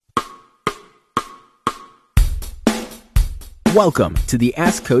Welcome to the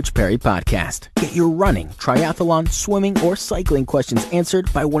Ask Coach Perry podcast. Get your running, triathlon, swimming, or cycling questions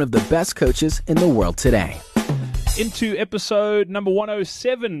answered by one of the best coaches in the world today. Into episode number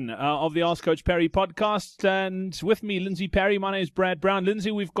 107 of the Ask Coach Perry podcast. And with me, Lindsay Perry. My name is Brad Brown.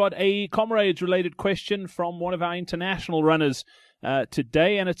 Lindsay, we've got a Comrades-related question from one of our international runners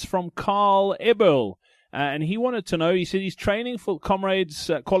today, and it's from Carl Eberl. And he wanted to know, he said he's training for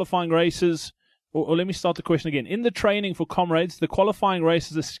Comrades qualifying races. Or let me start the question again. In the training for Comrades, the qualifying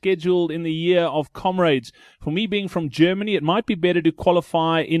races are scheduled in the year of Comrades. For me being from Germany, it might be better to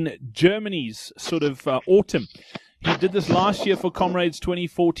qualify in Germany's sort of autumn. He did this last year for Comrades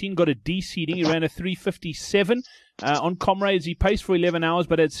 2014, got a D seeding. He ran a 3:57. On Comrades, he paced for 11 hours,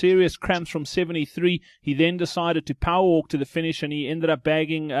 but had serious cramps from 73. He then decided to power walk to the finish, and he ended up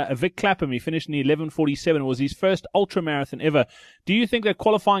bagging a Vic Clapham. He finished in 11:47. It was his first ultra marathon ever. Do you think that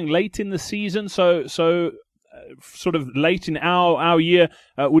qualifying late in the season, so sort of late in our year,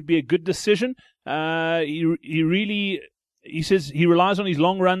 would be a good decision? He says he relies on his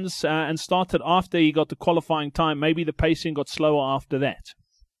long runs and started after he got the qualifying time. Maybe the pacing got slower after that.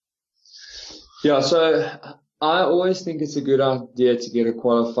 Yeah, so I always think it's a good idea to get a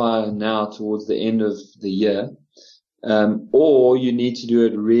qualifier now towards the end of the year, or you need to do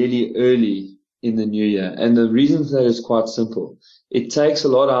it really early in the new year. And the reason for that is quite simple. It takes a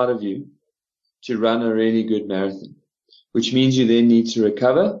lot out of you to run a really good marathon, which means you then need to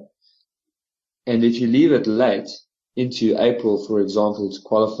recover. And if you leave it late into April, for example, to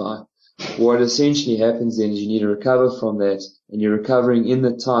qualify, what essentially happens then is you need to recover from that, and you're recovering in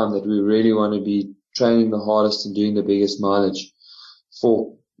the time that we really want to be training the hardest and doing the biggest mileage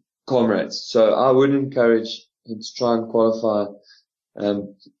for Comrades. So I would encourage him to try and qualify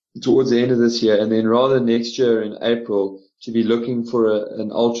towards the end of this year, and then rather next year in April to be looking for an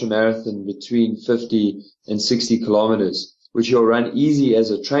ultra marathon between 50 and 60 kilometers, which he'll run easy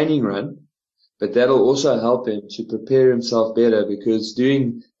as a training run, but that'll also help him to prepare himself better, because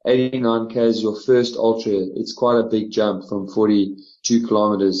doing 89 Ks your first ultra, it's quite a big jump from 42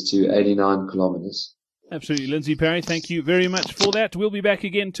 kilometers to 89 kilometers. Absolutely. Lindsay Perry, thank you very much for that. We'll be back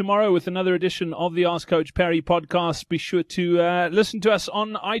again tomorrow with another edition of the Ask Coach Perry podcast. Be sure to listen to us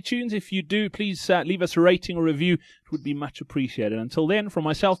on iTunes. If you do, please leave us a rating or review. It would be much appreciated. Until then, from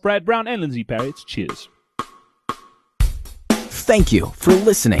myself, Brad Brown, and Lindsay Perry, it's cheers. Thank you for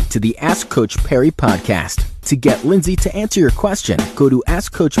listening to the Ask Coach Perry podcast. To get Lindsay to answer your question, go to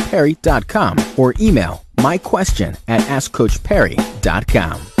AskCoachPerry.com or email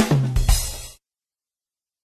myquestion@AskCoachPerry.com.